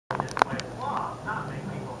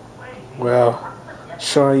Well,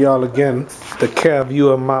 showing y'all again the cab view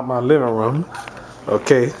of my living room.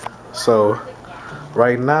 Okay, so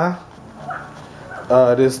right now,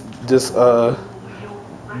 this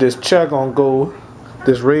chair gonna go.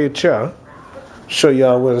 This red chair. Show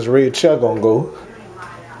y'all where this red chair gonna go.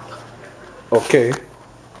 Okay.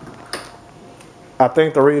 I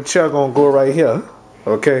think the red chair gonna go right here.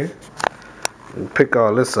 Okay. And pick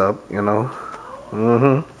all this up, you know.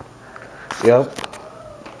 Yep.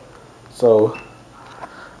 So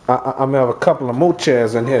I'm gonna have a couple of more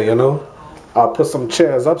chairs in here, you know. I'll put some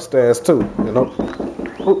chairs upstairs too, you know.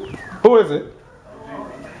 Who is it?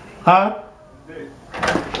 Huh?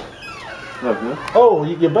 Oh,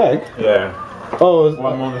 you're back? Yeah. Oh,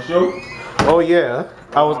 I'm on the show. Oh yeah.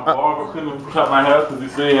 My barber couldn't cut my hair because he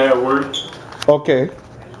said he had work. Okay.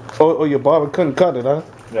 Oh, your barber couldn't cut it, huh?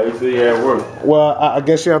 Yeah, he said he had work. Well, I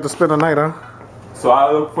guess you have to spend the night, huh? So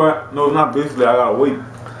I look for, no, not basically, I gotta wait.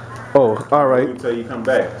 Oh, all right. Until you come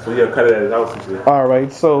back. So he'll cut it at his house and shit. All right.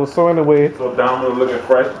 So anyway. So down there looking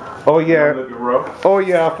fresh. Oh yeah. Looking rough. Oh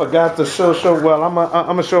yeah. I forgot to show. Well, I'm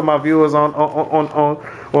gonna show my viewers on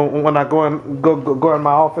when I go in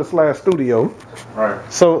my office / studio. Right.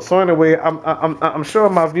 So anyway, I'm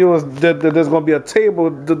showing my viewers that there's gonna be a table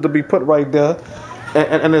to be put right there,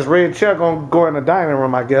 and this red chair gonna go in the dining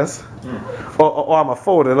room, I guess, or I'm gonna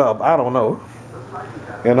fold it up. I don't know.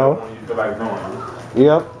 You know. When you feel like doing it.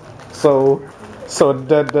 Yep. So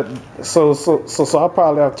I'll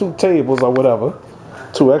probably have 2 tables or whatever,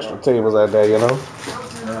 2 extra tables out there, you know.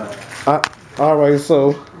 All right.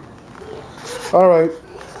 So, all right.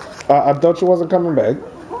 I thought you wasn't coming back.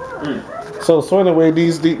 So anyway,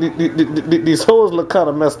 these holes look kind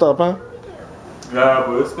of messed up, huh? Yeah,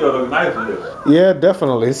 but it still looks nice in here. Yeah,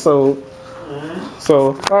 definitely. So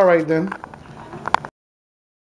all right then.